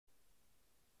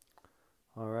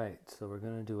Alright, so we're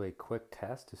going to do a quick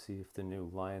test to see if the new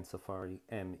Lion Safari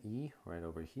ME, right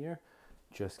over here,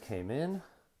 just came in,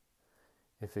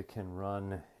 if it can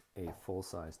run a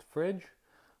full-sized fridge.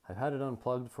 I've had it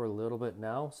unplugged for a little bit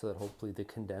now so that hopefully the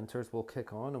condensers will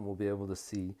kick on and we'll be able to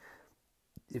see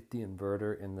if the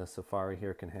inverter in the Safari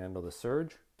here can handle the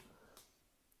surge.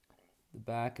 The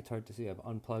back, it's hard to see, I've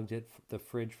unplugged the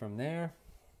fridge from there.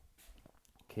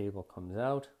 Cable comes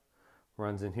out,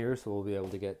 runs in here, so we'll be able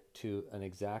to get to an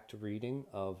exact reading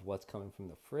of what's coming from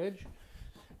the fridge.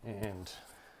 And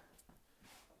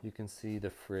you can see the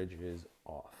fridge is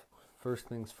off. First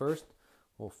things first,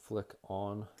 we'll flick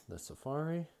on the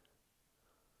Safari.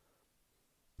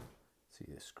 See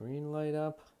the screen light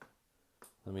up.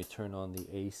 Let me turn on the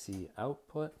AC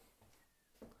output.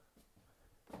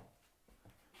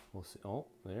 We'll see, oh,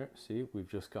 there, see, we've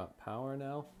just got power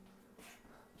now.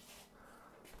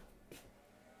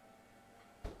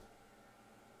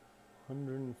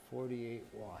 $148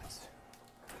 watts.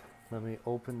 Let me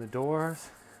open the doors.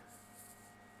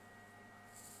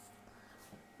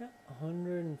 Yeah,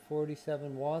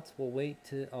 147 watts. We'll wait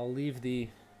I'll leave the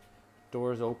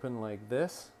doors open like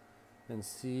this and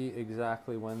see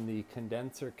exactly when the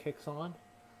condenser kicks on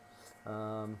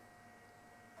and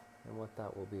what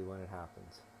that will be when it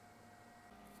happens.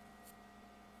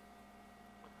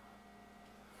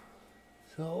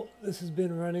 So this has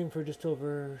been running for just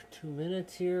over 2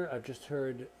 minutes here. I've just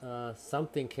heard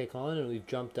something kick on and we've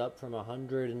jumped up from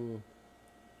 100 and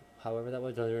however that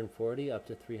was, 140 up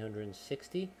to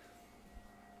 360.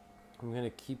 I'm going to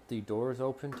keep the doors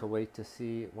open to wait to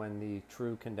see when the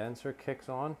true condenser kicks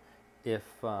on, if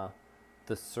the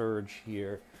surge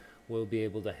here will be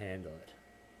able to handle it.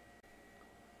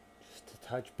 Just to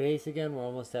touch base again, we're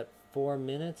almost at 4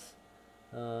 minutes.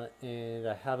 And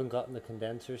I haven't gotten the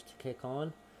condensers to kick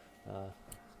on.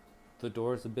 The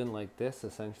doors have been like this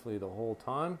essentially the whole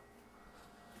time.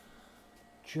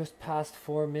 Just past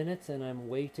 4 minutes and I'm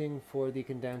waiting for the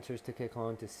condensers to kick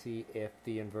on to see if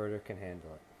the inverter can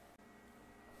handle it.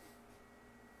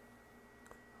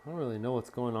 I don't really know what's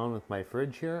going on with my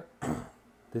fridge here.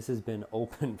 This has been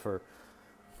open for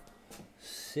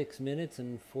 6 minutes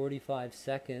and 45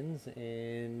 seconds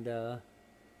and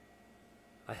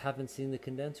I haven't seen the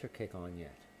condenser kick on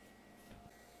yet.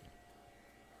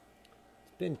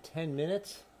 It's been 10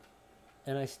 minutes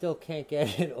and I still can't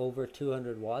get it over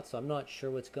 200 watts, so I'm not sure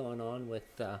what's going on with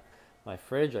my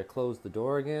fridge. I closed the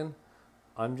door again.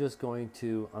 I'm just going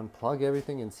to unplug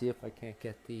everything and see if I can't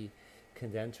get the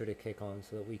condenser to kick on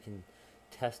so that we can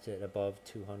test it above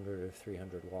 200 or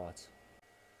 300 watts.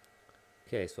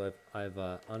 Okay, so I've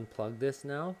unplugged this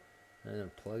now. I'm going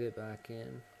to plug it back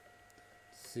in.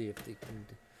 See if the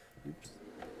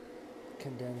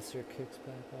condenser kicks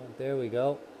back on. There we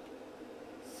go.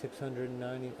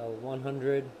 690,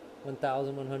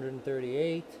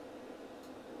 1138.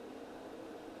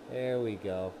 There we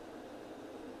go.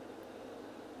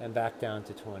 And back down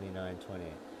to 29,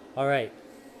 28. All right.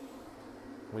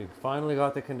 We finally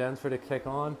got the condenser to kick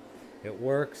on. It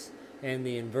works. And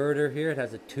the inverter here, it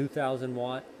has a 2000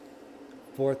 watt,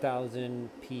 4000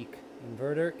 peak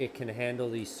inverter. It can handle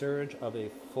the surge of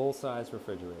a full-size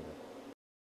refrigerator.